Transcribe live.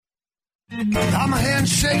I'm a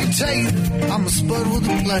handshake tape, I'm a spud with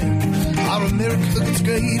a plane. Our America gets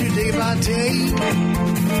greater day by day.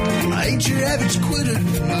 I ain't your average quitter,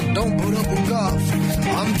 I don't put up with golf.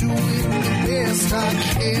 I'm doing the best I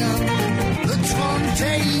can. The Trump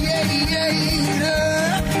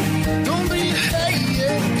don't be a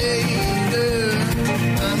hater.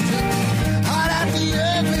 I'm just hot at the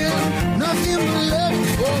oven, nothing but love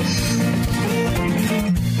for you.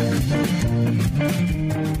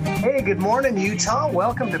 Hey, good morning, Utah.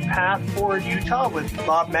 Welcome to Path Forward Utah with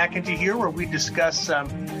Bob McEntee here, where we discuss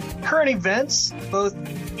current events, both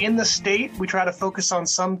in the state. We try to focus on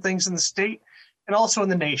some things in the state and also in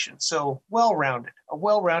the nation. So a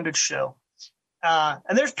well-rounded show.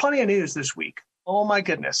 And there's plenty of news this week. Oh, my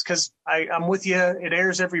goodness, because I'm with you. It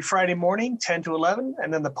airs every Friday morning, 10 to 11,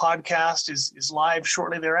 and then the podcast is live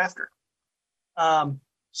shortly thereafter.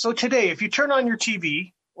 So today, if you turn on your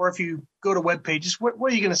TV, or if you go to web pages, what are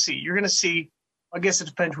you going to see? You're going to see, I guess it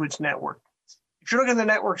depends which network. If you're looking at the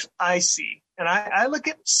networks I see, and I look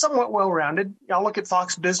at somewhat well-rounded, I'll look at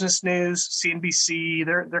Fox Business News, CNBC,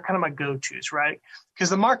 they're kind of my go-tos, right? Because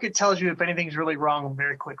the market tells you if anything's really wrong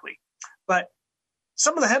very quickly. But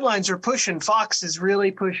some of the headlines are pushing, Fox is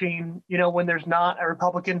really pushing, when there's not a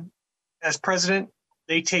Republican as president,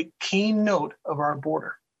 they take keen note of our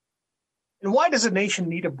border. And why does a nation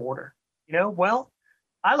need a border? Well,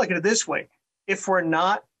 I look at it this way. If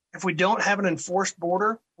we don't have an enforced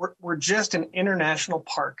border, we're just an international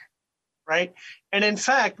park, right? And in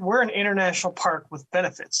fact, we're an international park with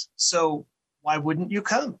benefits. So why wouldn't you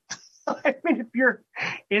come? I mean, if you're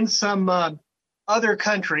in some other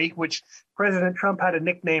country, which President Trump had a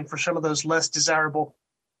nickname for some of those less desirable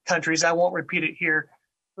countries, I won't repeat it here,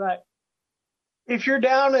 but if you're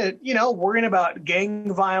down at, worrying about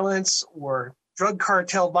gang violence or drug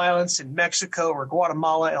cartel violence in Mexico or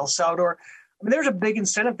Guatemala, El Salvador, I mean, there's a big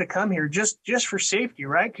incentive to come here just for safety,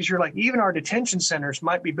 right? Because you're like, even our detention centers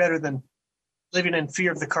might be better than living in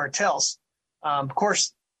fear of the cartels. Of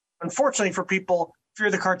course, unfortunately for people, fear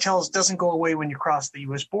of the cartels doesn't go away when you cross the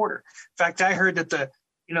U.S. border. In fact, I heard that the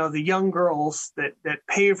young girls that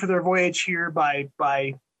pay for their voyage here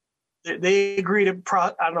they agree to,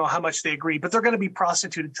 I don't know how much they agree, but they're going to be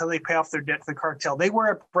prostituted until they pay off their debt to the cartel. They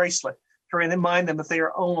wear a bracelet to remind them that they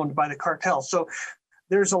are owned by the cartel. So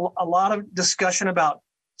there's a lot of discussion about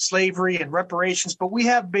slavery and reparations, but we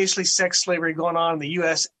have basically sex slavery going on in the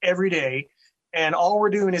U.S. every day, and all we're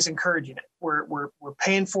doing is encouraging it. We're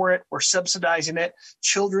paying for it. We're subsidizing it.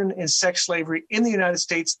 Children in sex slavery in the United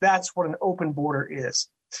States, that's what an open border is.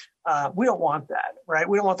 We don't want that, right?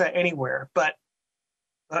 We don't want that anywhere. But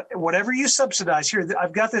whatever you subsidize here,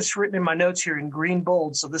 I've got this written in my notes here in green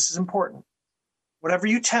bold, so this is important. Whatever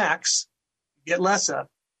you tax, you get less of.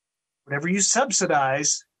 Whatever you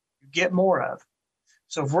subsidize, you get more of.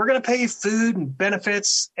 So if we're going to pay food and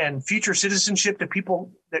benefits and future citizenship to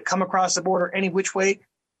people that come across the border any which way,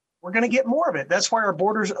 we're going to get more of it. That's why our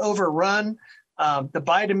border's overrun. The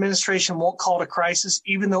Biden administration won't call it a crisis,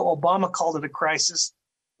 even though Obama called it a crisis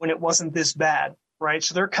when it wasn't this bad, right?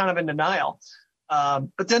 So they're kind of in denial.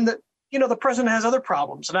 But then the president has other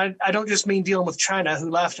problems. And I don't just mean dealing with China,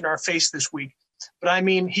 who laughed in our face this week. But I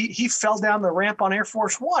mean, he fell down the ramp on Air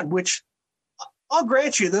Force One, which I'll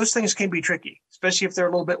grant you, those things can be tricky, especially if they're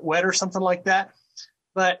a little bit wet or something like that.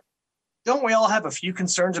 But don't we all have a few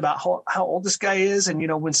concerns about how old this guy is? And,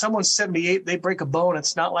 when someone's 78, they break a bone.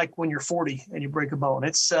 It's not like when you're 40 and you break a bone.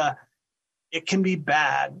 It can be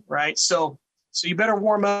bad, right? So you better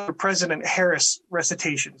warm up for President Harris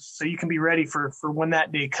recitations so you can be ready for when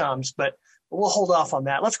that day comes. But we'll hold off on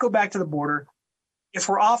that. Let's go back to the border. If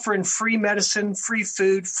we're offering free medicine, free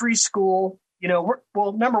food, free school,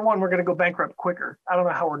 number one, we're going to go bankrupt quicker. I don't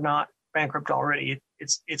know how we're not bankrupt already.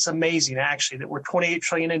 It's amazing, actually, that we're $28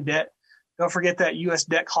 trillion in debt. Don't forget that U.S.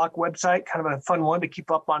 Debt Clock website, kind of a fun one to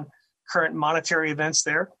keep up on current monetary events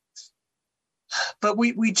there. But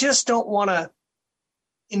we just don't want to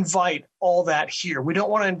invite all that here. We don't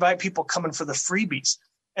want to invite people coming for the freebies.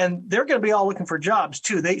 And they're going to be all looking for jobs,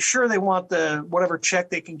 too. They want the whatever check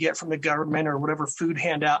they can get from the government or whatever food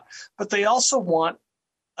handout, but they also want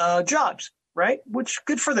jobs, right? Which,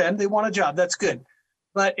 good for them. They want a job. That's good.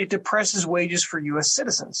 But it depresses wages for U.S.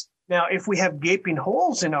 citizens. Now, if we have gaping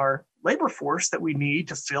holes in our labor force that we need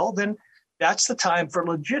to fill, then that's the time for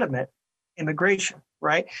legitimate immigration,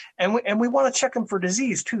 right? And we want to check them for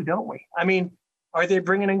disease, too, don't we? I mean, are they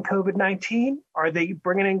bringing in COVID-19? Are they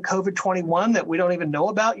bringing in COVID-21 that we don't even know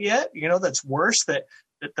about yet? That's worse, that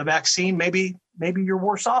the vaccine, maybe you're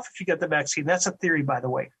worse off if you get the vaccine. That's a theory, by the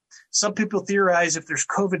way. Some people theorize if there's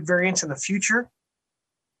COVID variants in the future,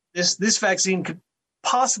 this vaccine could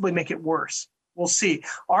possibly make it worse. We'll see.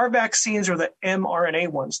 Our vaccines are the mRNA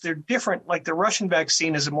ones. They're different. Like the Russian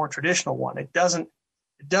vaccine is a more traditional one. It doesn't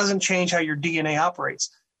change how your DNA operates.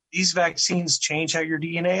 These vaccines change how your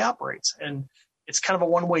DNA operates, and it's kind of a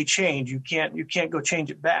one-way change. You can't go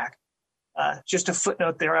change it back. Just a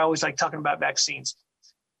footnote there. I always like talking about vaccines.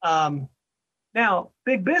 Now,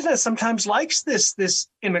 big business sometimes likes this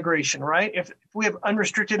immigration, right? If we have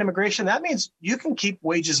unrestricted immigration, that means you can keep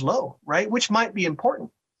wages low, right? Which might be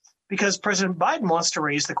important because President Biden wants to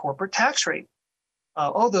raise the corporate tax rate.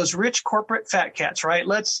 Those rich corporate fat cats, right?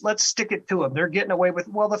 Let's stick it to them. They're getting away with.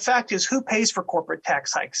 Well, the fact is, who pays for corporate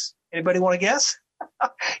tax hikes? Anybody want to guess?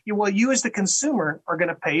 You as the consumer are going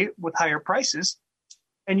to pay with higher prices,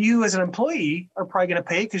 and you as an employee are probably going to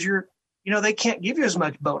pay because they can't give you as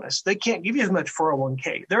much bonus. They can't give you as much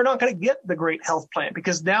 401k. They're not going to get the great health plan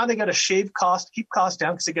because now they got to shave costs, keep costs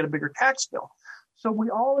down because they get a bigger tax bill. So we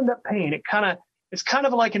all end up paying. It's kind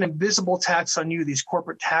of like an invisible tax on you, these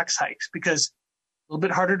corporate tax hikes, because a little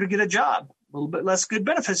bit harder to get a job, a little bit less good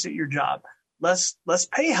benefits at your job, less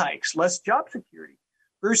pay hikes, less job security.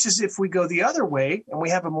 Versus if we go the other way and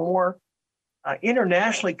we have a more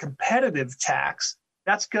internationally competitive tax,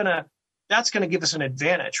 that's gonna give us an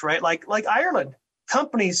advantage, right? Like Ireland,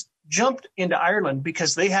 companies jumped into Ireland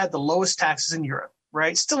because they had the lowest taxes in Europe,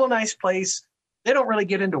 right? Still a nice place. They don't really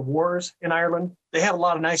get into wars in Ireland. They have a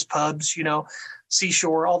lot of nice pubs,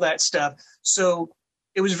 seashore, all that stuff. So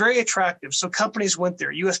it was very attractive. So companies went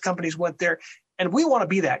there, U.S. companies went there, and we want to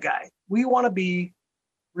be that guy. We want to be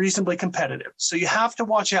reasonably competitive. So you have to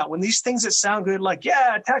watch out when these things that sound good, like,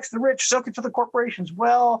 tax the rich, soak it to the corporations.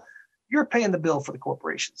 Well, you're paying the bill for the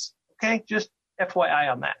corporations. Okay, just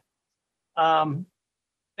FYI on that.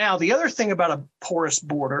 Now, the other thing about a porous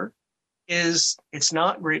border is it's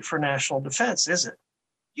not great for national defense, is it?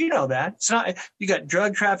 You know that. It's not. You got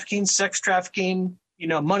drug trafficking, sex trafficking,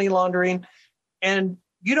 money laundering, and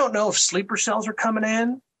you don't know if sleeper cells are coming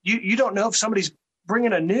in. You don't know if somebody's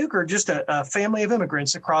bringing a nuke or just a family of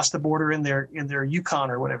immigrants across the border in their Yukon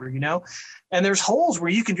or whatever, And there's holes where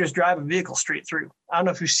you can just drive a vehicle straight through. I don't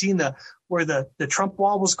know if you've seen where the Trump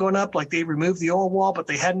wall was going up, like they removed the old wall, but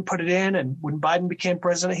they hadn't put it in. And when Biden became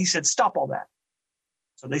president, he said, stop all that.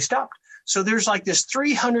 So they stopped. So there's like this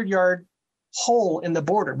 300-yard hole in the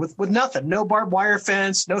border with nothing, no barbed wire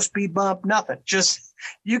fence, no speed bump, nothing. Just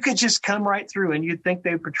you could just come right through, and you'd think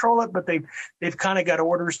they patrol it, but they've kind of got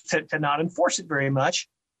orders to not enforce it very much.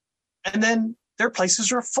 And then their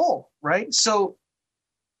places are full, right? So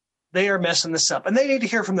they are messing this up, and they need to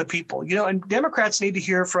hear from the people, and Democrats need to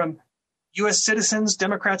hear from U.S. citizens,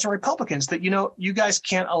 Democrats and Republicans that, you guys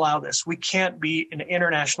can't allow this. We can't be an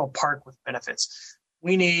international park with benefits.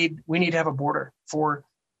 We need to have a border for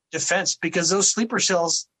defense because those sleeper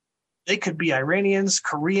cells, they could be Iranians,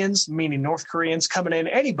 Koreans, meaning North Koreans coming in,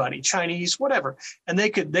 anybody, Chinese, whatever. And they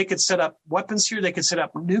could set up weapons here. They could set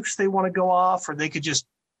up nukes they want to go off, or they could just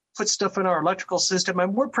put stuff in our electrical system.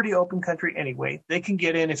 And we're a pretty open country anyway. They can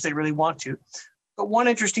get in if they really want to. But one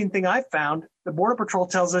interesting thing I found, the Border Patrol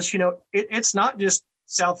tells us, it's not just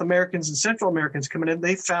South Americans and Central Americans coming in.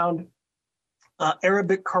 They found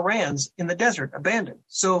Arabic Korans in the desert, abandoned.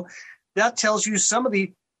 So that tells you some of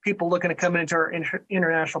the people looking to come into our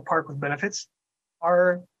international park with benefits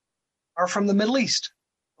are from the Middle East,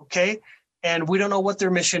 okay? And we don't know what their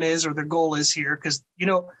mission is or their goal is here because,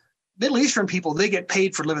 Middle Eastern people, they get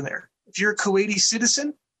paid for living there. If you're a Kuwaiti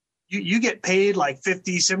citizen, you get paid like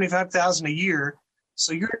 $50,000, $75,000 a year.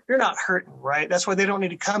 So you're not hurting, right? That's why they don't need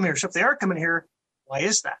to come here. So if they are coming here, why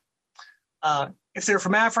is that? If they're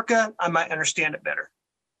from Africa, I might understand it better.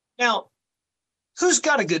 Now, who's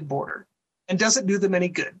got a good border? And does it do them any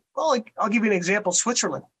good? Well, I'll give you an example.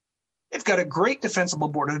 Switzerland. They've got a great defensible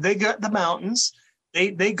border. They got the mountains.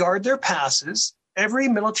 They guard their passes. Every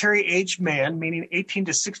military-aged man, meaning 18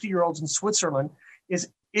 to 60-year-olds in Switzerland, is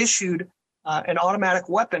issued an automatic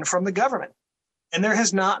weapon from the government. And there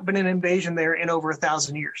has not been an invasion there in over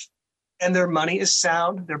 1,000 years. And their money is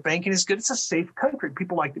sound. Their banking is good. It's a safe country.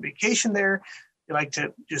 People like to vacation there. They like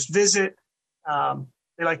to just visit.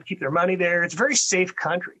 They like to keep their money there. It's a very safe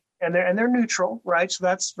country. And they're neutral, right? So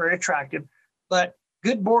that's very attractive. But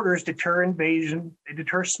good borders deter invasion. They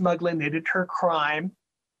deter smuggling. They deter crime.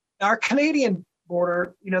 Our Canadian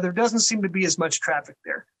border, there doesn't seem to be as much traffic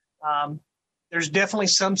there. There's definitely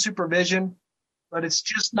some supervision, but it's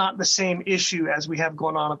just not the same issue as we have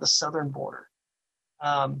going on at the southern border.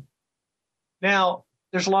 Now,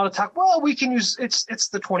 there's a lot of talk. Well, we can use it's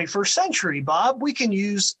the 21st century, Bob. We can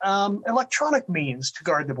use electronic means to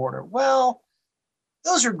guard the border. Well,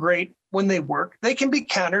 those are great when they work. They can be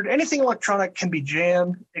countered. Anything electronic can be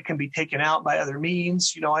jammed. It can be taken out by other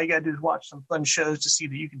means. All you got to do is watch some fun shows to see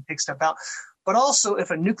that you can take stuff out. But also,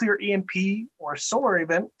 if a nuclear EMP or a solar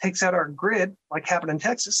event takes out our grid, like happened in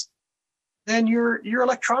Texas, then your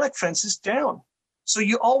electronic fence is down. So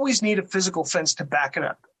you always need a physical fence to back it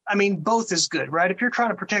up. I mean, both is good, right? If you're trying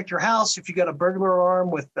to protect your house, if you got a burglar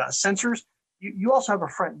alarm with sensors, you also have a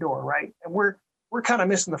front door, right? And we're kind of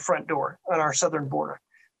missing the front door on our southern border.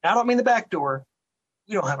 Now, I don't mean the back door.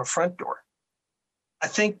 We don't have a front door. I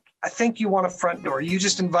think you want a front door. You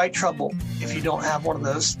just invite trouble if you don't have one of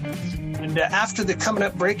those. And after the coming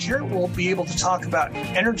up break here, we'll be able to talk about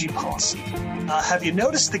energy policy. Have you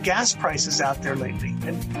noticed the gas prices out there lately?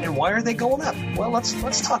 And why are they going up? Well,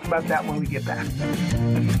 let's talk about that when we get back.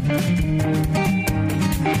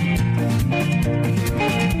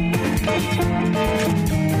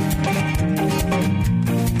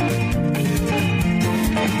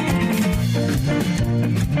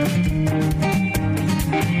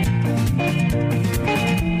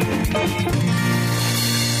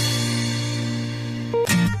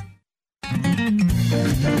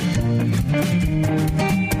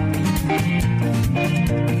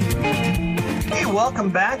 Hey, welcome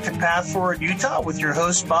back to Path Forward Utah with your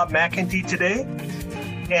host, Bob McEntee today.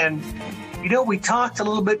 And, we talked a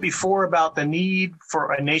little bit before about the need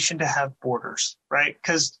for a nation to have borders, right?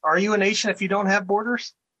 Because are you a nation if you don't have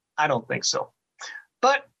borders? I don't think so.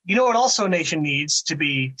 But what also a nation needs to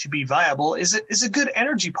be viable is a good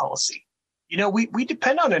energy policy. We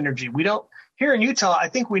depend on energy. We don't. Here in Utah, I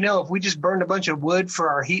think we know if we just burned a bunch of wood for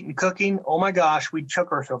our heat and cooking, oh my gosh, we'd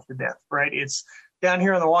choke ourselves to death, right? It's down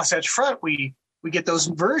here on the Wasatch Front, we get those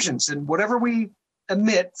inversions, and whatever we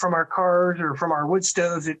emit from our cars or from our wood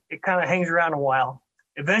stoves, it kind of hangs around a while.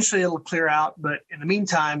 Eventually it'll clear out, but in the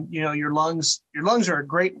meantime, your lungs are a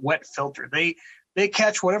great wet filter. They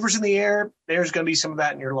catch whatever's in the air. There's going to be some of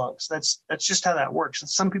that in your lungs. That's just how that works. And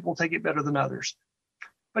some people take it better than others.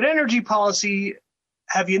 But energy policy,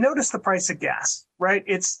 have you noticed the price of gas, right?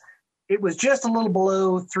 It was just a little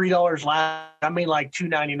below $3 last, like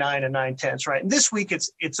 $2.99 and 9/10, right? And this week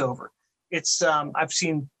it's over. It's I've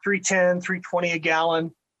seen $3.10, $3.20 a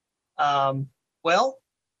gallon. Well,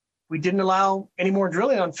 we didn't allow any more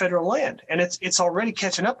drilling on federal land, and it's already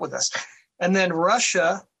catching up with us. And then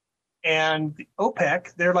Russia and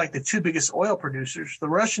OPEC, they're like the two biggest oil producers. The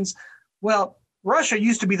Russians, Russia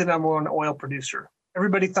used to be the number one oil producer.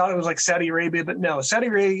 Everybody thought it was like Saudi Arabia, but no, Saudi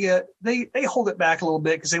Arabia, they hold it back a little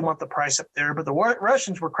bit because they want the price up there. But the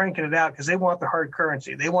Russians were cranking it out because they want the hard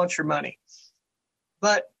currency. They want your money.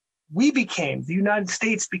 But the United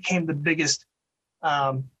States became the biggest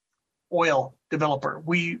oil developer.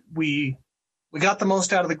 We got the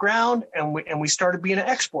most out of the ground, and we started being an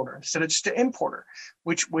exporter instead of just an importer,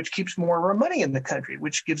 which keeps more of our money in the country,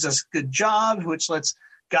 which gives us good jobs, which lets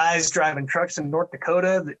guys driving trucks in North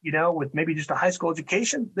Dakota that, with maybe just a high school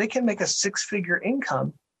education, they can make a 6-figure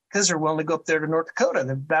income because they're willing to go up there to North Dakota and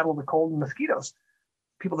then battle the cold and mosquitoes,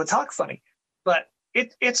 people that talk funny. But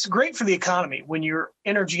it's great for the economy when you're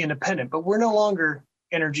energy independent, but we're no longer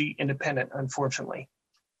energy independent, unfortunately.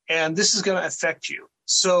 And this is going to affect you.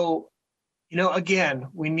 So, again,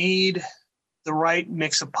 we need the right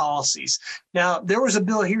mix of policies. Now, there was a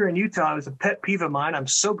bill here in Utah. It was a pet peeve of mine. I'm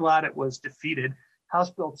so glad it was defeated.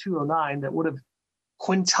 House Bill 209 that would have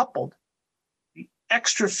quintupled the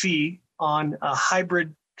extra fee on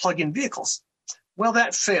hybrid plug-in vehicles. Well,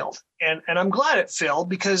 that failed. And I'm glad it failed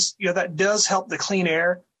because, that does help the clean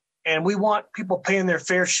air. And we want people paying their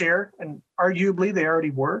fair share. And arguably they already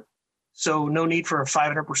were. So no need for a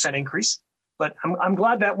 500% increase. But I'm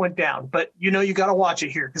glad that went down. But, you got to watch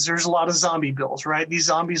it here because there's a lot of zombie bills, right? These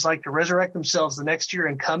zombies like to resurrect themselves the next year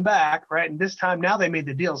and come back, right? And this time now they made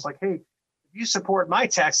the deals like, hey, if you support my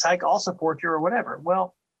tax hike, I'll support you or whatever.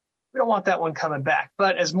 Well, we don't want that one coming back.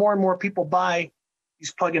 But as more and more people buy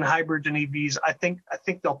these plug-in hybrids and EVs, I think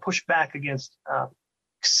they'll push back against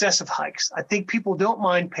excessive hikes. I think people don't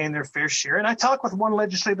mind paying their fair share. And I talked with one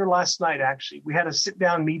legislator last night, actually. We had a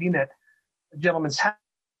sit-down meeting at a gentleman's house.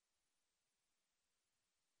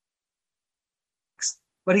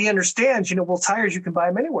 But he understands, tires, you can buy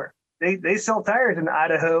them anywhere. They sell tires in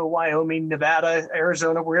Idaho, Wyoming, Nevada,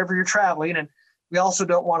 Arizona, wherever you're traveling. And we also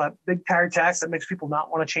don't want a big tire tax that makes people not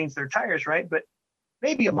want to change their tires, right? But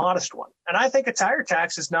maybe a modest one. And I think a tire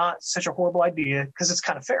tax is not such a horrible idea because it's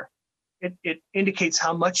kind of fair. It indicates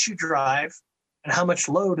how much you drive and how much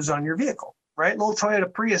load is on your vehicle, right? Little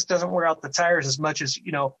Toyota Prius doesn't wear out the tires as much as,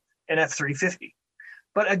 an F-350.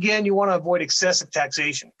 But again, you want to avoid excessive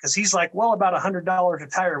taxation because he's like, well, about $100 a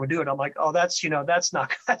tire would do it. I'm like, oh, that's too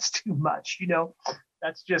much.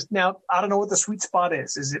 That's just, now I don't know what the sweet spot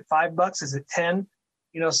is. Is it $5? Is it 10?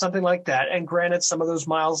 Something like that. And granted, some of those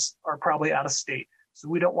miles are probably out of state. So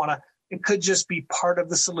we don't want to it could just be part of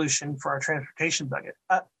the solution for our transportation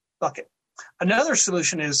bucket. Another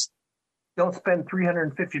solution is don't spend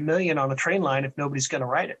 $350 million on a train line if nobody's going to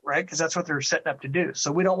ride it, right? Because that's what they're setting up to do.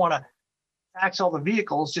 So we don't want to tax all the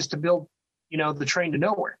vehicles just to build, the train to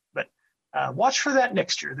nowhere. But watch for that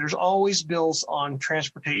next year. There's always bills on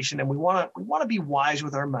transportation, and we want to be wise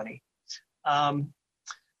with our money.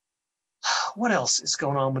 What else is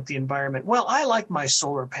going on with the environment? Well, I like my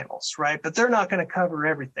solar panels, right? But they're not going to cover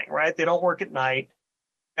everything, right? They don't work at night.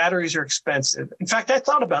 Batteries are expensive. In fact, I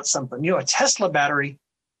thought about something. A Tesla battery,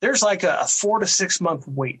 there's like a 4 to 6 month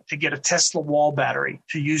wait to get a Tesla wall battery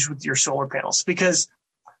to use with your solar panels. Because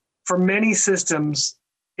for many systems,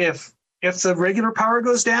 if the regular power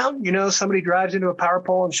goes down, somebody drives into a power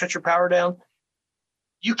pole and shuts your power down,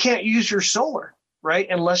 you can't use your solar, right?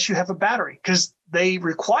 Unless you have a battery, because they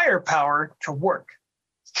require power to work.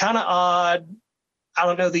 It's kind of odd. I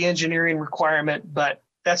don't know the engineering requirement, but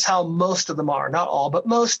that's how most of them are. Not all, but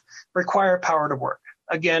most require power to work.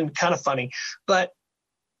 Again, kind of funny. But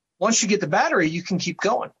once you get the battery, you can keep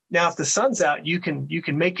going. Now, if the sun's out, you can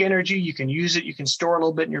make energy, you can use it, you can store a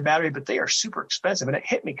little bit in your battery, but they are super expensive. And it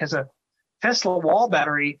hit me because a Tesla wall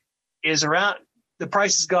battery is around, the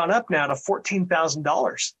price has gone up now to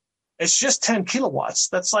 $14,000. It's just 10 kilowatts.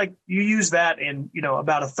 That's like you use that in,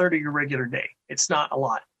 about a third of your regular day. It's not a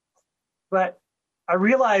lot. But I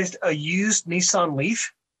realized a used Nissan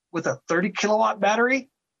Leaf with a 30 kilowatt battery,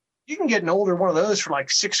 you can get an older one of those for like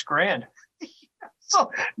 $6,000. So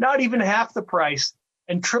not even half the price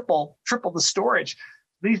and triple the storage.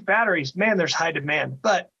 These batteries, man, there's high demand.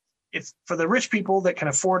 But if for the rich people that can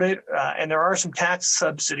afford it, and there are some tax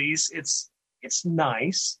subsidies, it's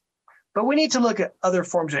nice. But we need to look at other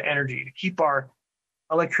forms of energy to keep our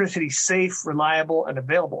electricity safe, reliable, and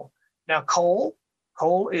available. Now, coal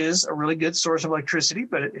is a really good source of electricity,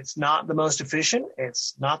 but it's not the most efficient.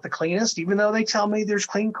 It's not the cleanest, even though they tell me there's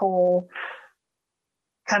clean coal.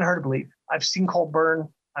 Kind of hard to believe. I've seen coal burn.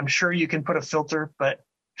 I'm sure you can put a filter, but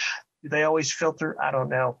do they always filter? I don't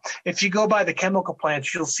know. If you go by the chemical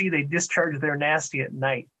plants, you'll see they discharge their nasty at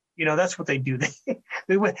night. That's what they do.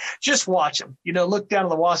 They just watch them. Look down on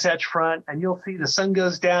the Wasatch Front, and you'll see the sun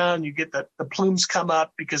goes down. You get the plumes come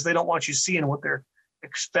up because they don't want you seeing what they're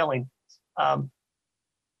expelling.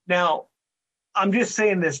 Now, I'm just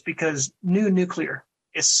saying this because new nuclear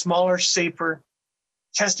is smaller, safer,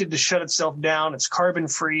 tested to shut itself down. It's carbon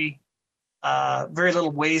free, very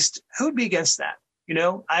little waste. Who'd be against that?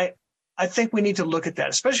 I think we need to look at that,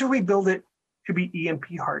 especially if we build it to be EMP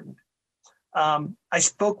hardened. I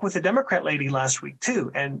spoke with a Democrat lady last week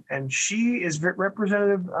too, and she is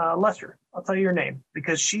Representative Lester. I'll tell you her name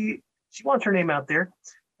because she wants her name out there,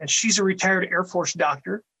 and she's a retired Air Force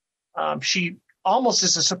doctor. She almost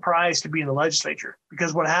is a surprise to be in the legislature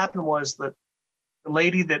because what happened was that the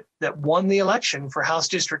lady that won the election for House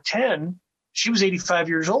District 10, she was 85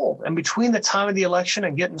 years old, and between the time of the election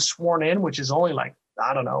and getting sworn in, which is only like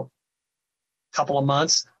I don't know, a couple of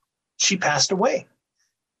months, she passed away.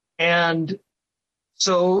 And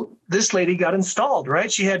so this lady got installed,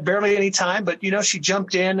 right? She had barely any time, but she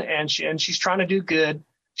jumped in and she's trying to do good.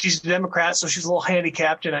 She's a Democrat, so she's a little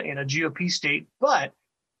handicapped in a GOP state, but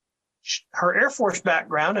her Air Force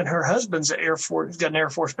background and her husband's got an Air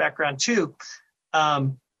Force background too.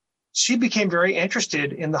 She became very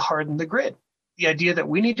interested in the harden the grid, the idea that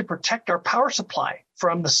we need to protect our power supply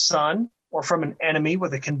from the sun or from an enemy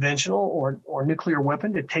with a conventional or nuclear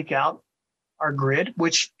weapon to take out our grid,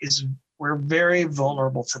 which is we're very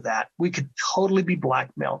vulnerable to that. We could totally be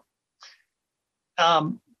blackmailed.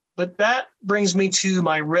 But that brings me to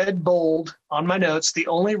my red bold on my notes, the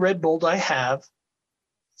only red bold I have.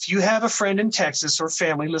 If you have a friend in Texas or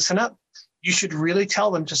family, listen up. You should really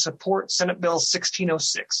tell them to support Senate Bill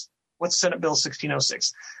 1606. What's Senate Bill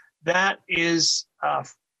 1606? That is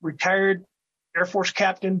retired Air Force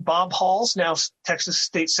Captain Bob Hall's, now Texas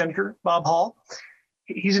State Senator Bob Hall.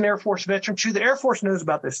 He's an Air Force veteran too. The Air Force knows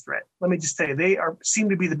about this threat. Let me just say they seem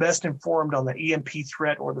to be the best informed on the EMP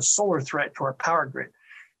threat or the solar threat to our power grid.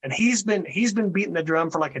 And he's been beating the drum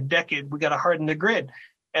for like a decade. We got to harden the grid.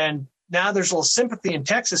 And now there's a little sympathy in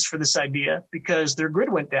Texas for this idea because their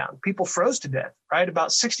grid went down. People froze to death, right?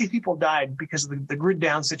 About 60 people died because of the grid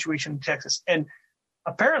down situation in Texas. And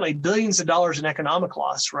apparently billions of dollars in economic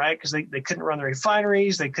loss, right? Because they couldn't run the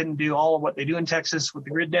refineries. They couldn't do all of what they do in Texas with the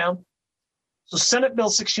grid down. So Senate Bill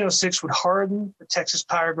 1606 would harden the Texas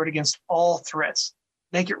power grid against all threats,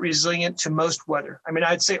 make it resilient to most weather. I mean,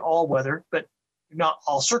 I'd say all weather, but not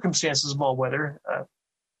all circumstances of all weather.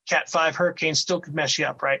 Cat 5 hurricane still could mess you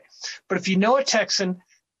up, right? But if you know a Texan,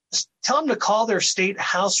 tell them to call their state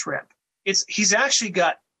House rep. He's actually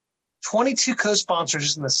got 22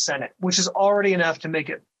 co-sponsors in the Senate, which is already enough to make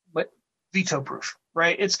it veto-proof,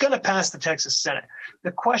 right? It's going to pass the Texas Senate.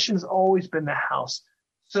 The question has always been the House.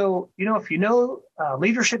 So, if you know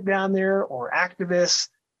leadership down there or activists,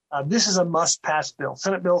 this is a must-pass bill.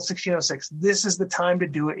 Senate Bill 1606. This is the time to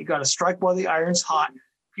do it. You got to strike while the iron's hot.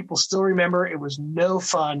 People still remember it was no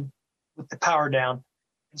fun with the power down.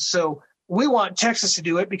 And so we want Texas to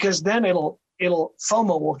do it because then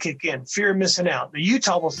FOMO will kick in, fear of missing out. The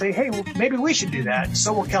Utah will say, hey, well, maybe we should do that. And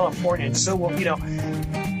so will California. And so will,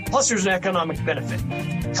 plus there's an economic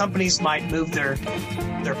benefit. Companies might move their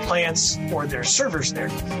plants or their servers there.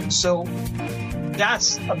 So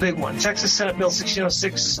that's a big one. Texas Senate Bill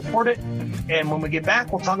 1606, support it. And when we get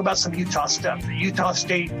back, we'll talk about some Utah stuff. The Utah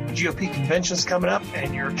State GOP convention's coming up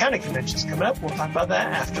and your county convention's coming up. We'll talk about that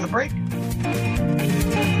after the break.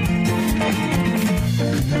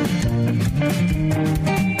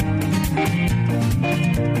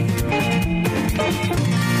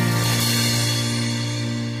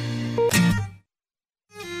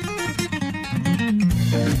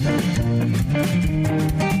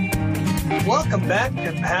 Welcome back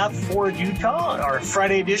to Path Forward Utah, our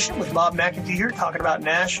Friday edition with Bob McEntee here, talking about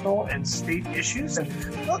national and state issues. And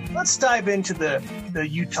let's dive into the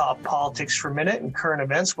Utah politics for a minute and current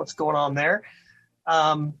events, what's going on there.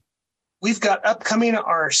 We've got upcoming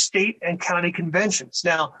our state and county conventions.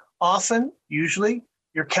 Now, usually,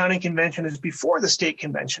 your county convention is before the state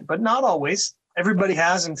convention, but not always. Everybody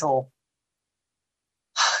has until,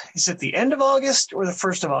 is it the end of August or the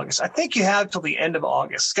 1st of August? I think you have till the end of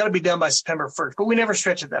August. It's got to be done by September 1st, but we never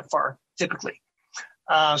stretch it that far, typically.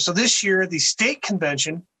 So this year, the state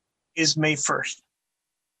convention is May 1st.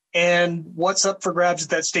 And what's up for grabs at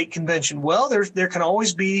that state convention? Well, there can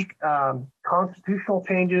always be constitutional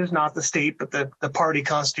changes, not the state, but the party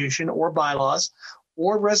constitution or bylaws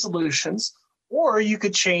or resolutions, or you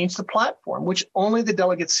could change the platform, which only the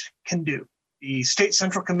delegates can do. The State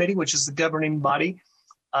Central Committee, which is the governing body,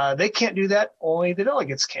 they can't do that. Only the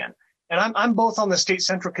delegates can. And I'm both on the State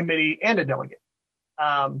Central Committee and a delegate.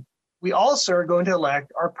 We also are going to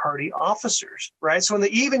elect our party officers, right? So in the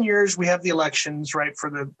even years, we have the elections, right,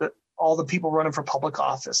 for all the people running for public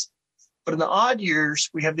office. But in the odd years,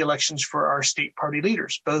 we have the elections for our state party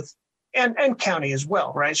leaders, both and county as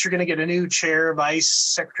well, right? So you're going to get a new chair, vice,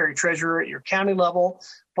 secretary, treasurer at your county level.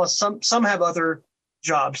 Plus some have other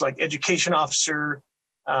jobs like education officer,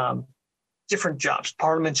 different jobs,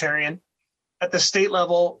 parliamentarian. At the state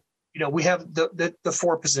level, we have the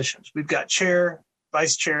four positions. We've got chair,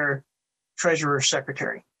 vice chair, treasurer,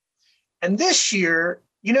 secretary. And this year,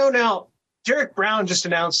 now Derek Brown just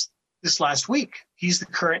announced this last week, he's the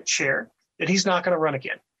current chair, that he's not going to run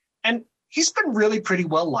again. And he's been really pretty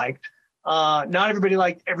well liked. Not everybody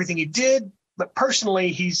liked everything he did, but personally,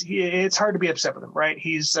 it's hard to be upset with him, right?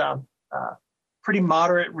 He's a pretty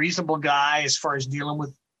moderate, reasonable guy as far as dealing with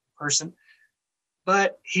the person.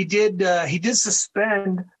 But he did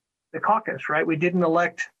suspend the caucus, right? We didn't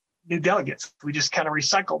elect new delegates. We just kind of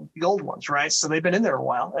recycled the old ones, right? So they've been in there a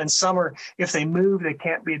while. And some are, if they move, they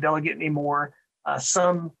can't be a delegate anymore.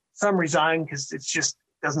 Some resign because it just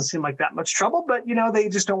doesn't seem like that much trouble, but they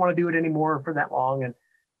just don't want to do it anymore for that long.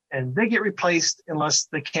 And they get replaced unless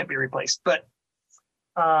they can't be replaced. But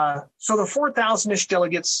so the 4,000-ish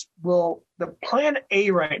delegates the plan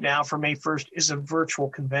A right now for May 1st is a virtual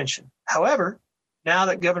convention. However, now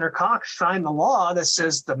that Governor Cox signed the law that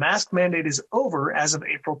says the mask mandate is over as of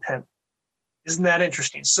April 10th. Isn't that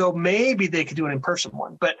interesting? So maybe they could do an in-person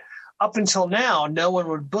one. But up until now, no one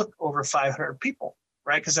would book over 500 people,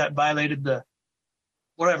 right? Because that violated the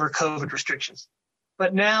whatever COVID restrictions.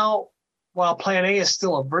 But now, while Plan A is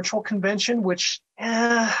still a virtual convention, which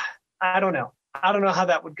I don't know. I don't know how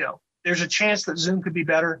that would go. There's a chance that Zoom could be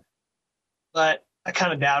better, but I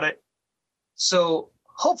kind of doubt it. So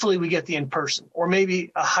hopefully we get the in-person or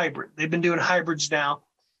maybe a hybrid. They've been doing hybrids now.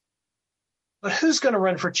 But who's going to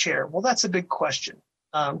run for chair? Well, that's a big question.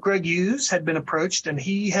 Greg Hughes had been approached, and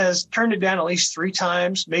he has turned it down at least 3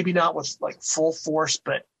 times, maybe not with like full force,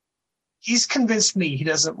 but he's convinced me he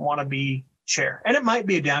doesn't want to be chair. And it might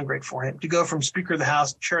be a downgrade for him to go from Speaker of the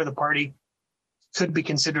House, chair of the party, could be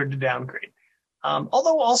considered a downgrade.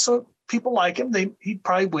 Although also people like him, he'd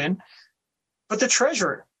probably win. But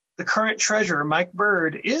the current treasurer, Mike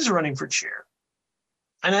Bird, is running for chair.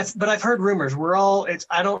 But I've heard rumors.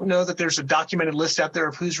 I don't know that there's a documented list out there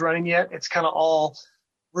of who's running yet. It's kind of all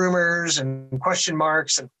rumors and question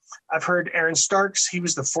marks. And I've heard Aaron Starks, he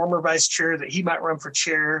was the former vice chair, that he might run for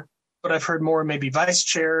chair. But I've heard more maybe vice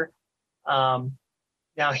chair. Now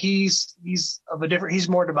he's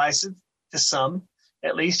more divisive to some.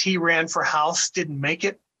 At least he ran for House, didn't make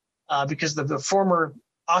it because of the former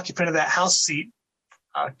occupant of that House seat,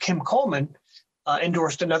 Kim Coleman,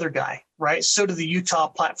 endorsed another guy, right? So did the Utah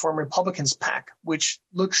Platform Republicans PAC, which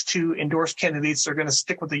looks to endorse candidates that are going to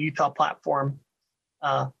stick with the Utah platform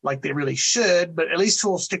like they really should, but at least who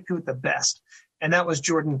will stick to it the best. And that was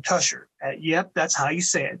Jordan Tusher. Yep, that's how you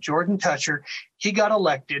say it. Jordan Tusher. He got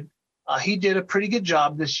elected. He did a pretty good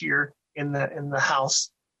job this year in the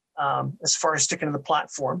House as far as sticking to the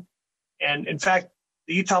platform. And in fact,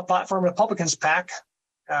 the Utah Platform Republicans PAC,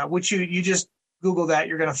 which you just Google that,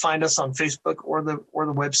 you're going to find us on Facebook or the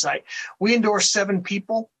website. We endorsed 7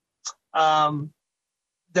 people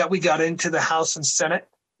that we got into the House and Senate,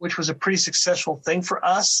 which was a pretty successful thing for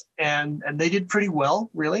us. And they did pretty well,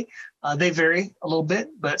 really. They vary a little bit,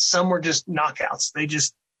 but some were just knockouts. They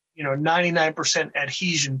just, 99%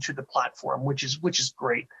 adhesion to the platform, which is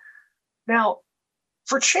great. Now,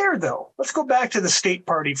 for chair, though, let's go back to the state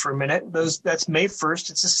party for a minute. That's May 1st.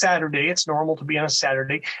 It's a Saturday. It's normal to be on a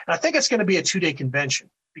Saturday. And I think it's going to be a 2-day convention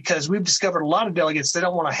because we've discovered a lot of delegates, they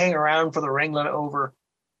don't want to hang around for the wrangling over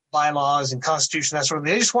bylaws and constitution, that sort of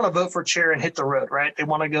thing. They just want to vote for chair and hit the road, right? They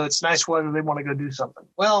want to go, it's nice weather, they want to go do something.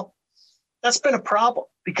 Well, that's been a problem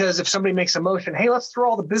because if somebody makes a motion, hey, let's throw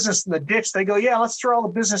all the business in the ditch, they go, yeah, let's throw all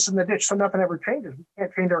the business in the ditch so nothing ever changes. We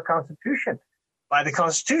can't change our Constitution by the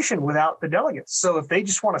Constitution without the delegates. So if they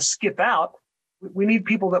just want to skip out, we need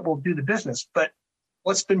people that will do the business. But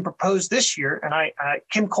what's been proposed this year, and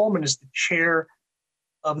Kim Coleman is the chair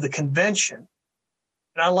of the convention,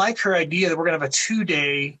 and I like her idea that we're going to have a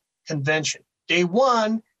 2-day convention. Day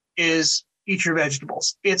 1 is eat your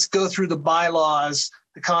vegetables. It's go through the bylaws,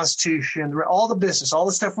 the Constitution, all the business, all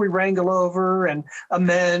the stuff we wrangle over and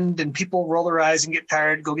amend, and people roll their eyes and get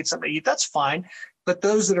tired, go get something to eat. That's fine. But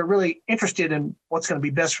those that are really interested in what's going to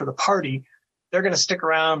be best for the party, they're going to stick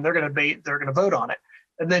around. They're going to vote on it.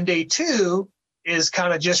 And then day 2 is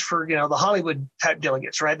kind of just for, the Hollywood type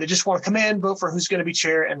delegates, right? They just want to come in, vote for who's going to be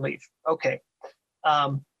chair and leave. Okay.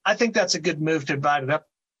 I think that's a good move to divide it up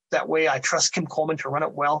that way. I trust Kim Coleman to run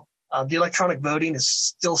it well. The electronic voting is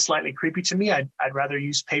still slightly creepy to me. I'd rather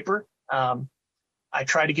use paper. I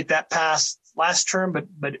tried to get that passed last term,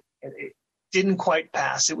 but it didn't quite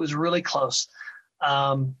pass. It was really close.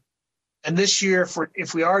 And this year,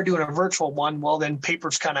 if we are doing a virtual one, well, then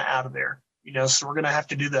paper's kind of out of there, so we're going to have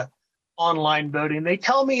to do the online voting. They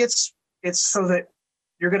tell me it's so that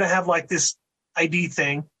you're going to have like this ID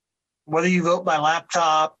thing, whether you vote by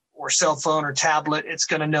laptop or cell phone or tablet, it's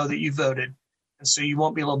going to know that you voted. And so you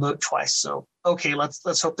won't be able to vote twice. So, okay,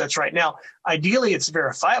 let's hope that's right. Now, ideally, it's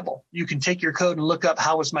verifiable. You can take your code and look up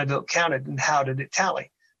how was my vote counted and how did it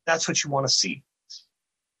tally. That's what you want to see.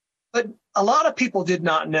 But a lot of people did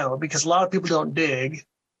not know because a lot of people don't dig.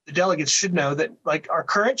 The delegates should know that, like our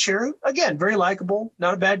current chair, again, very likable,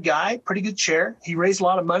 not a bad guy, pretty good chair. He raised a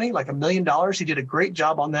lot of money, like $1 million. He did a great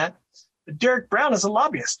job on that. But Derek Brown is a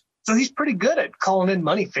lobbyist. So he's pretty good at calling in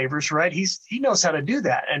money favors, right? He knows how to do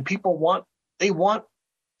that. And people want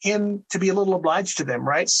him to be a little obliged to them,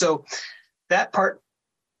 right? So that part,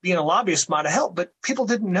 being a lobbyist might have helped, but people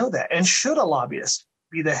didn't know that. And should a lobbyist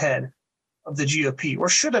be the head of the GOP, or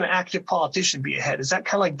should an active politician be ahead? Is that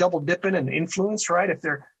kind of like double dipping and influence, right? If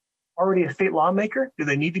they're already a state lawmaker, do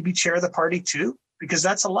they need to be chair of the party too? Because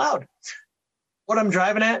that's allowed. What I'm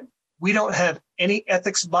driving at, we don't have any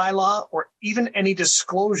ethics bylaw or even any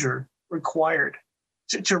disclosure required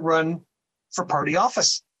to run for party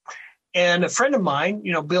office. And a friend of mine,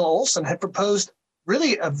 Bill Olson, had proposed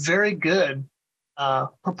really a very good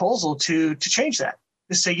proposal to change that,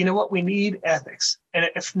 to say, you know what, we need ethics. And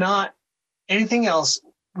if not anything else,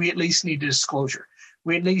 we at least need disclosure.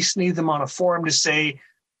 We at least need them on a forum to say,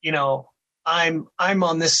 I'm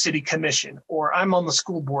on this city commission, or I'm on the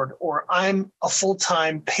school board, or I'm a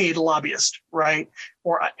full-time paid lobbyist, right?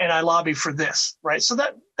 And I lobby for this, right? So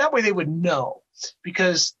that way they would know,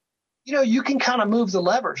 because you can kind of move the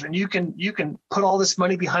levers and you can put all this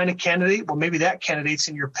money behind a candidate. Well, maybe that candidate's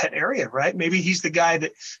in your pet area, right? Maybe he's the guy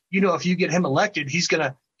that, if you get him elected, he's going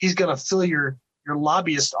to fill your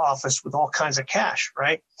lobbyist office with all kinds of cash,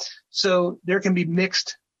 right? So there can be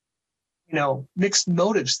mixed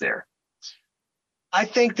motives there. I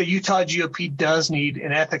think the Utah GOP does need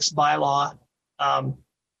an ethics bylaw. I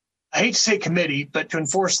hate to say committee, but to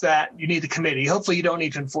enforce that, you need the committee. Hopefully you don't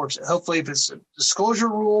need to enforce it. Hopefully if it's a disclosure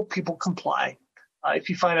rule, people comply. If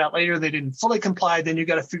you find out later they didn't fully comply, then you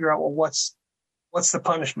got to figure out, well, what's the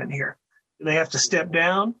punishment here? Do they have to step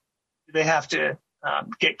down? Do they have to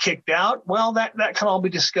get kicked out? Well, that can all be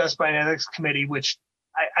discussed by an ethics committee, which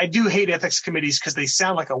I do hate ethics committees because they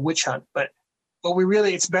sound like a witch hunt, but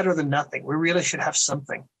it's better than nothing. We really should have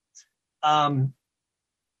something.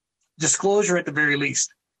 Disclosure at the very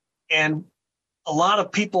least. And a lot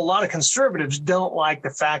of people, a lot of conservatives don't like the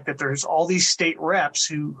fact that there's all these state reps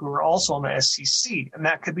who are also on the SCC, and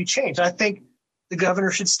that could be changed. I think the governor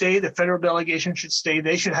should stay. The federal delegation should stay.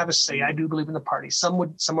 They should have a say. I do believe in the party. Some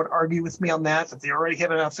would argue with me on that they already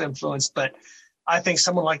have enough influence. But I think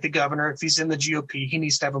someone like the governor, if he's in the GOP, he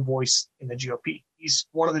needs to have a voice in the GOP. He's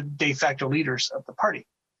one of the de facto leaders of the party.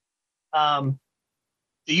 The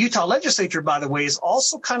Utah legislature, by the way, is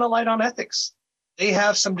also kind of light on ethics. They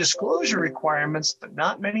have some disclosure requirements, but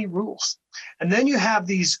not many rules. And then you have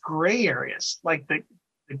these gray areas, like the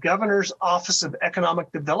governor's Office of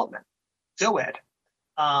Economic Development, DOED.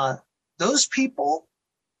 Those people,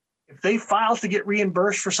 if they file to get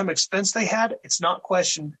reimbursed for some expense they had, it's not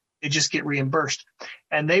questioned. They just get reimbursed.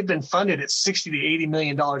 And they've been funded at $60 to $80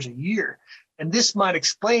 million a year. And this might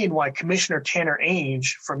explain why Commissioner Tanner Ainge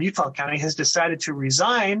from Utah County has decided to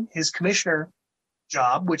resign his commissioner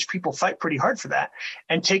job, which people fight pretty hard for that,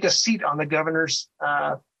 and take a seat on the governor's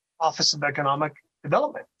Office of Economic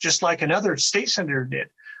Development, just like another state senator did.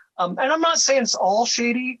 And I'm not saying it's all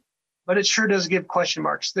shady, but it sure does give question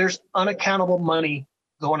marks. There's unaccountable money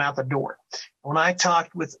going out the door. When I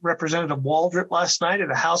talked with Representative Waldrop last night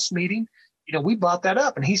at a House meeting, we brought that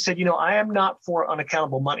up, and he said, I am not for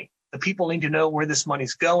unaccountable money. The people need to know where this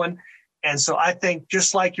money's going. And so I think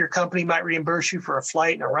just like your company might reimburse you for a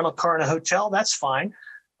flight and a rental car and a hotel, that's fine.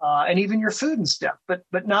 And even your food and stuff, but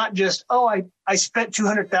not just, I spent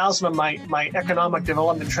 $200,000 on my economic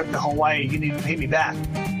development trip to Hawaii. You need to pay me back.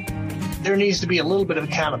 There needs to be a little bit of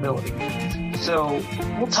accountability. So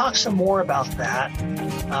we'll talk some more about that.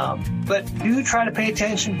 But do try to pay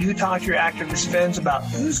attention. Do talk to your activist friends about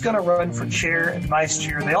who's going to run for chair and vice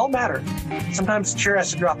chair. They all matter. Sometimes the chair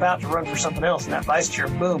has to drop out to run for something else, and that vice chair,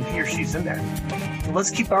 boom, he or she's in there. So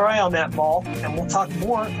let's keep our eye on that ball, and we'll talk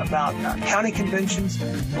more about county conventions, a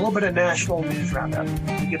little bit of national news roundup.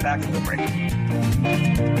 We'll get back to the break.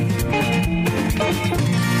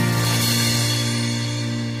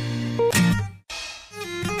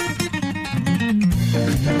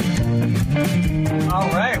 All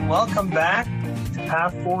right, welcome back to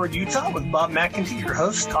Path Forward Utah with Bob McEntee, your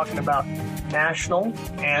host, talking about national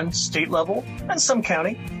and state level and some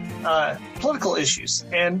county political issues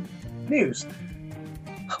and news.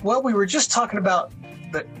 Well, we were just talking about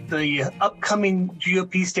the upcoming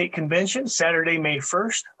GOP state convention, Saturday, May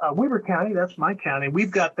 1st. Weber County, that's my county.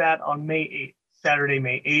 We've got that on May 8th, Saturday,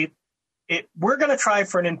 May 8th. We're going to try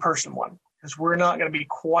for an in-person one, because we're not going to be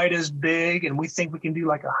quite as big, and we think we can do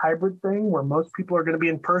like a hybrid thing where most people are going to be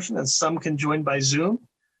in person and some can join by Zoom.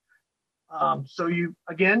 So you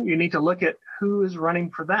need to look at who is running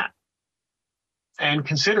for that and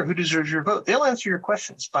consider who deserves your vote. They'll answer your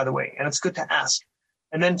questions, by the way, and it's good to ask,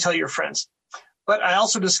 and then tell your friends. But I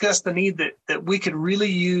also discussed the need that we could really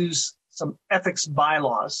use some ethics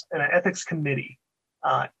bylaws and an ethics committee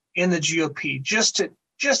in the GOP just to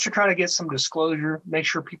try to get some disclosure, make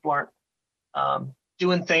sure people aren't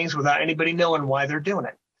doing things without anybody knowing why they're doing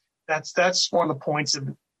it. That's one of the points of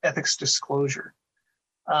ethics disclosure.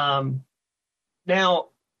 Now,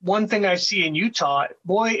 one thing I see in Utah,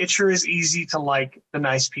 boy, it sure is easy to like the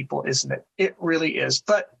nice people, isn't it? It really is.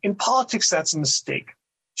 But in politics, that's a mistake.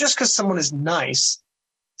 Just because someone is nice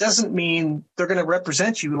doesn't mean they're going to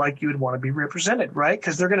represent you like you would want to be represented, right?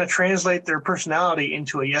 Because they're going to translate their personality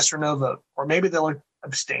into a yes or no vote, or maybe they'll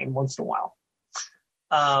abstain once in a while.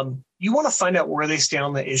 You want to find out where they stand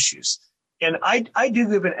on the issues. And I do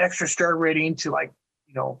give an extra star rating to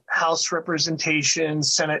House representation,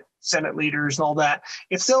 Senate leaders and all that.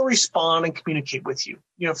 If they'll respond and communicate with you,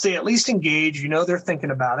 if they at least engage, they're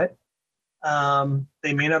thinking about it.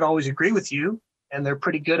 They may not always agree with you, and they're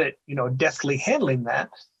pretty good at, deftly handling that.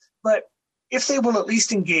 But if they will at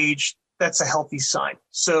least engage, that's a healthy sign.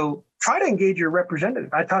 So try to engage your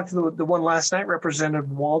representative. I talked to the one last night, Representative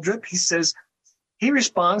Waldrop. He says he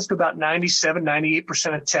responds to about 97,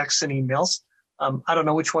 98% of texts and emails. I don't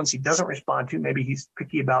know which ones he doesn't respond to. Maybe he's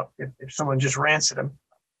picky about if someone just rants at him.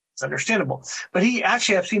 It's understandable. But I've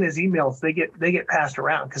seen his emails. They get passed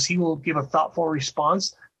around because he will give a thoughtful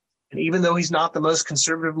response. And even though he's not the most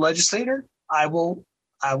conservative legislator, I will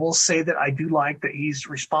say that I do like that he's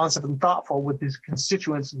responsive and thoughtful with his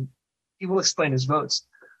constituents, and he will explain his votes.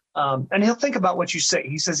 And he'll think about what you say.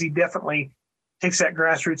 He says he definitely takes that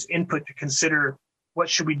grassroots input to consider what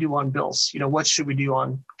should we do on bills? What should we do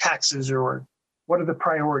on taxes, or what are the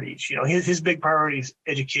priorities? His big priority is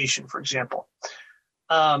education, for example.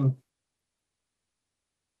 Now,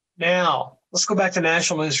 let's go back to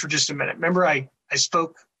national news for just a minute. Remember, I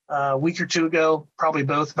spoke a week or two ago, probably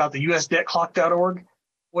both, about the USDebtClock.org.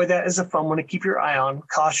 Boy, that is a fun one to keep your eye on.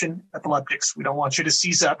 Caution, epileptics. We don't want you to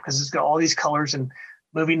seize up because it's got all these colors and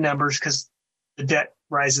moving numbers, because the debt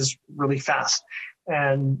rises really fast.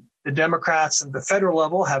 And the Democrats at the federal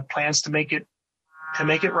level have plans to make it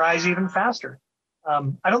rise even faster.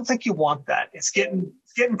 I don't think you want that. It's getting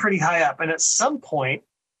pretty high up. And at some point,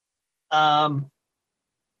 they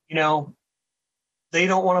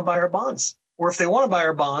don't want to buy our bonds. Or if they want to buy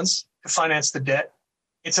our bonds to finance the debt,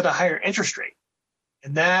 it's at a higher interest rate.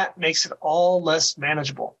 And that makes it all less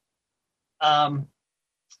manageable. Now,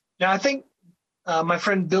 I think my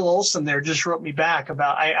friend Bill Olson there just wrote me back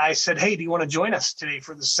about, I said, hey, do you want to join us today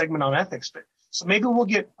for this segment on ethics? So maybe we'll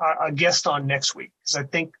get a guest on next week, because I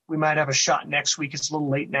think we might have a shot next week. It's a little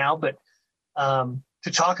late now, but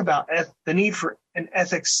to talk about the need for an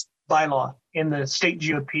ethics bylaw in the state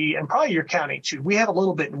GOP and probably your county too. We have a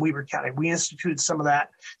little bit in Weber County. We instituted some of that.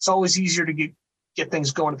 It's always easier to get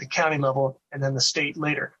things going at the county level and then the state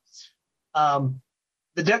later.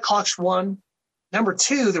 The debt clock's one. Number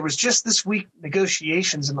two, there was just this week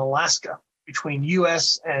negotiations in Alaska between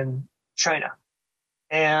U.S. and China.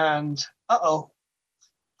 And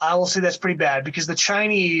I will say that's pretty bad, because the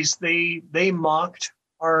Chinese, they mocked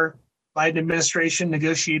our Biden administration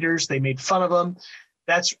negotiators. They made fun of them.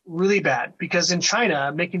 That's really bad, because in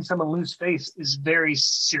China, making someone lose face is very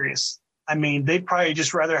serious. I mean, they'd probably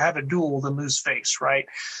just rather have a duel than lose face, right?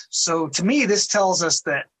 So to me, this tells us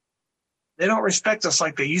that they don't respect us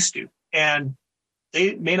like they used to, and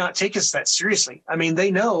they may not take us that seriously. I mean,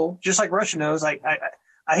 they know, just like Russia knows, I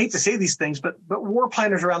hate to say these things, but war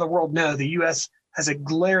planners around the world know the U.S. has a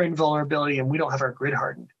glaring vulnerability, and we don't have our grid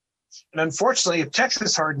hardened. And unfortunately, if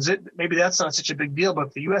Texas hardens it, maybe that's not such a big deal. But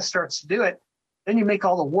if the U.S. starts to do it, then you make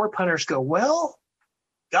all the war planners go, well,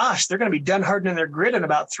 gosh, they're going to be done hardening their grid in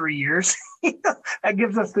about 3 years. That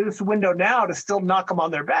gives us this window now to still knock them on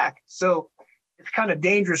their back. So it's kind of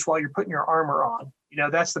dangerous while you're putting your armor on.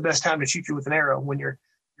 That's the best time to shoot you with an arrow, when you're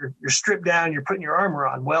stripped down, you're putting your armor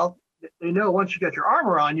on. Well, they know once you got your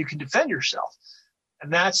armor on, you can defend yourself.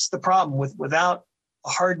 And that's the problem without a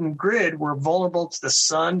hardened grid. We're vulnerable to the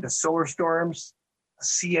sun, to solar storms, a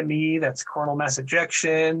CME, that's coronal mass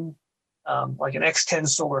ejection, like an X10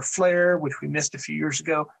 solar flare, which we missed a few years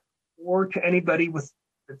ago, or to anybody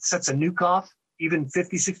that sets a nuke off, even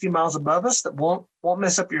 50, 60 miles above us, that won't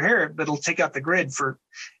mess up your hair, but it'll take out the grid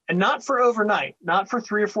and not for overnight, not for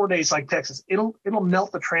 3 or 4 days like Texas. It'll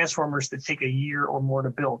melt the transformers that take a year or more to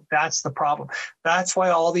build. That's the problem. That's why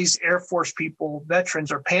all these Air Force people,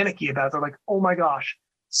 veterans, are panicky about it. They're like, oh my gosh,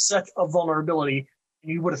 such a vulnerability.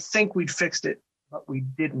 And you would have think we'd fixed it, but we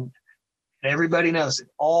didn't. And everybody knows it.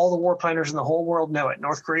 All the war planners in the whole world know it.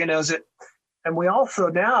 North Korea knows it. And we also,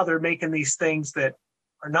 now they're making these things that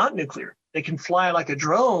are not nuclear. They can fly like a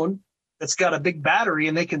drone that's got a big battery,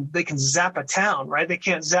 and they can zap a town, right? They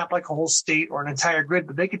can't zap like a whole state or an entire grid,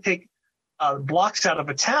 but they could take blocks out of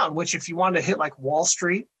a town, which if you wanted to hit like Wall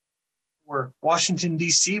Street or Washington,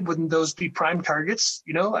 D.C., wouldn't those be prime targets?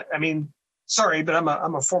 I mean, sorry, but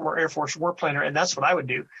I'm a former Air Force war planner, and that's what I would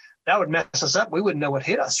do. That would mess us up. We wouldn't know what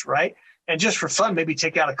hit us, right? And just for fun, maybe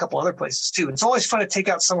take out a couple other places too. It's always fun to take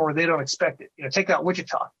out somewhere where they don't expect it. Take out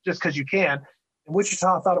Wichita just because you can. And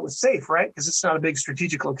Wichita thought it was safe, right? Because it's not a big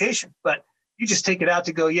strategic location. But you just take it out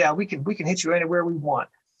to go, yeah, we can hit you anywhere we want.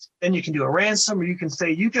 Then you can do a ransom, or you can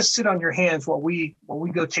say, you just sit on your hands while we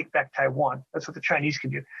go take back Taiwan. That's what the Chinese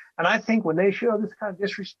can do. And I think when they show this kind of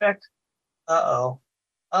disrespect, uh-oh.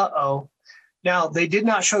 Now, they did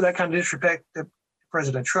not show that kind of disrespect to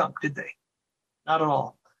President Trump, did they? Not at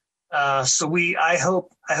all. So I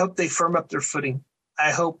hope they firm up their footing. I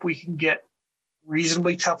hope we can get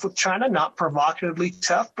reasonably tough with China, not provocatively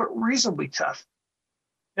tough, but reasonably tough.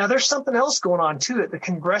 Now, there's something else going on too at the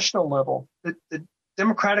congressional level. The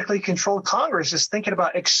democratically controlled Congress is thinking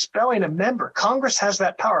about expelling a member. Congress has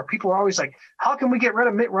that power. People are always like, how can we get rid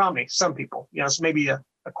of Mitt Romney? Some people, so maybe a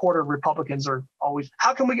quarter of Republicans are always,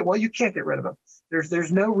 how can we well, you can't get rid of him.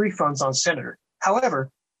 There's no refunds on senator. However,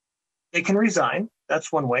 they can resign.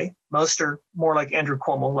 That's one way. Most are more like Andrew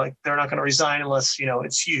Cuomo, like they're not going to resign unless,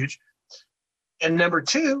 it's huge. And number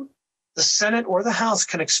two, the Senate or the House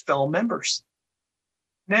can expel members.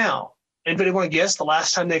 Now, anybody want to guess the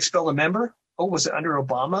last time they expelled a member? Oh, was it under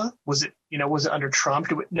Obama? Was it under Trump?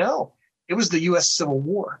 No, it was the U.S. Civil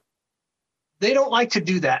War. They don't like to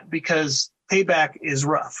do that because payback is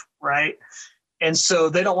rough, right? And so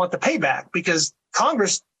they don't want the payback because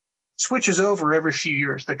Congress switches over every few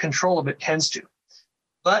years. The control of it tends to.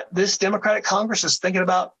 But this Democratic Congress is thinking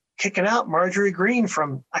about kicking out Marjorie Greene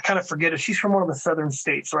from, I kind of forget it. She's from one of the southern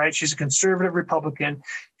states, right? She's a conservative Republican.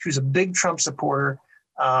 She was a big Trump supporter.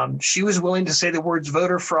 She was willing to say the words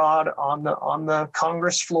voter fraud on the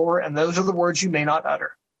Congress floor, and those are the words you may not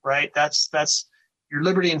utter, right? That's your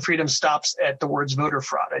liberty and freedom stops at the words voter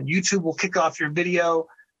fraud. And YouTube will kick off your video.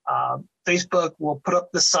 Facebook will put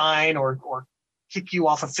up the sign or kick you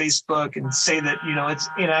off of Facebook and say that, it's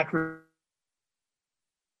inaccurate.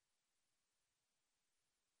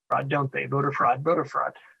 Fraud, don't they? Voter fraud, voter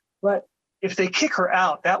fraud. But if they kick her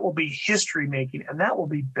out, that will be history making, and that will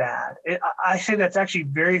be bad. I say that's actually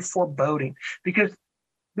very foreboding, because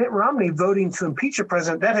Mitt Romney voting to impeach a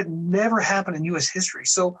president, that had never happened in U.S. history.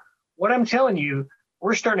 So what I'm telling you,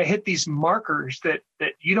 we're starting to hit these markers that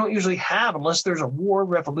you don't usually have unless there's a war,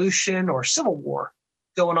 revolution, or civil war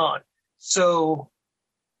going on. So,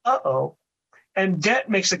 and debt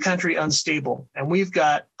makes the country unstable. And we've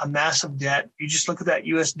got a massive debt. You just look at that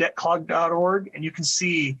usdebtclog.org, and you can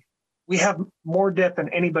see we have more debt than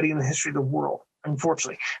anybody in the history of the world,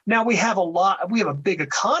 unfortunately. Now we have a big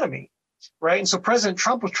economy, right? And so President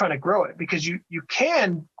Trump was trying to grow it, because you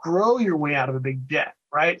can grow your way out of a big debt,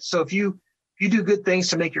 right? So if you do good things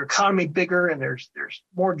to make your economy bigger, and there's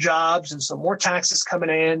more jobs and so more taxes coming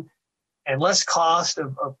in and less cost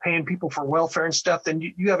of paying people for welfare and stuff, then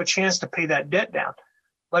you have a chance to pay that debt down.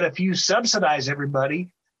 But if you subsidize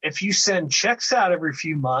everybody, if you send checks out every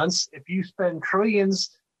few months, if you spend trillions,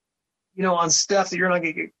 on stuff that you're not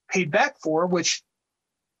going to get paid back for, which,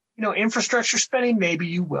 infrastructure spending, maybe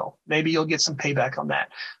you will. Maybe you'll get some payback on that.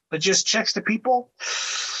 But just checks to people.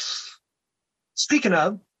 Speaking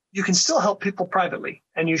of, you can still help people privately,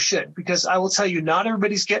 and you should, because I will tell you, not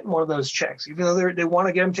everybody's getting one of those checks. Even though they want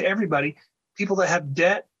to get them to everybody, people that have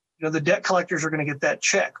debt, the debt collectors are going to get that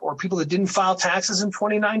check. Or people that didn't file taxes in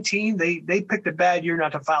 2019, they picked a bad year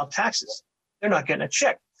not to file taxes. They're not getting a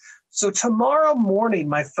check. So tomorrow morning,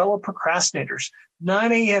 my fellow procrastinators,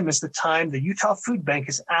 9 a.m. is the time the Utah Food Bank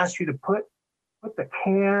has asked you to put the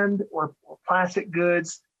canned or plastic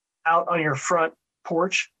goods out on your front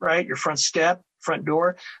porch, right? Your front step, front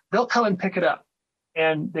door. They'll come and pick it up.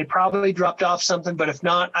 And they probably dropped off something, but if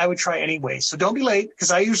not, I would try anyway. So don't be late, because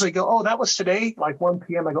I usually go, oh, that was today, like 1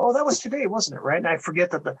 p.m. I go, oh, that was today, wasn't it? Right? And I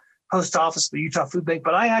forget that the post office, the Utah Food Bank,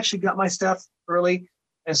 but I actually got my stuff early,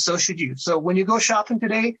 and so should you. So when you go shopping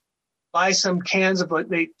today, buy some cans of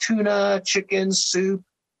tuna, chicken, soup,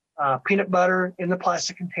 peanut butter in the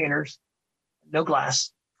plastic containers, no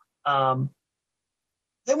glass. Then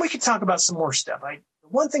we could talk about some more stuff.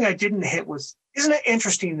 One thing I didn't hit was, isn't it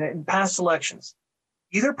interesting that in past elections,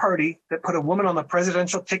 either party that put a woman on the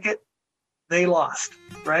presidential ticket, they lost,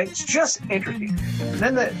 right? It's just interesting.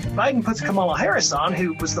 And then Biden puts Kamala Harris on,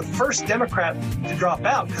 who was the first Democrat to drop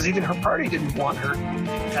out, because even her party didn't want her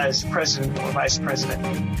as president or vice president.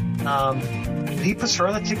 He puts her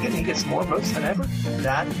on the ticket, and he gets more votes than ever.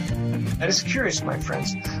 That is curious, my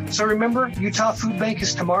friends. So remember, Utah Food Bank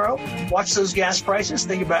is tomorrow. Watch those gas prices.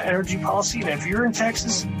 Think about energy policy. And if you're in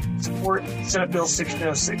Texas, support Senate Bill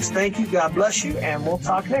 1606. Thank you. God bless you. And we'll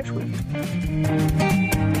talk next week.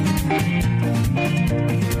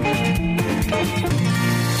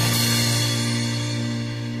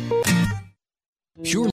 Pure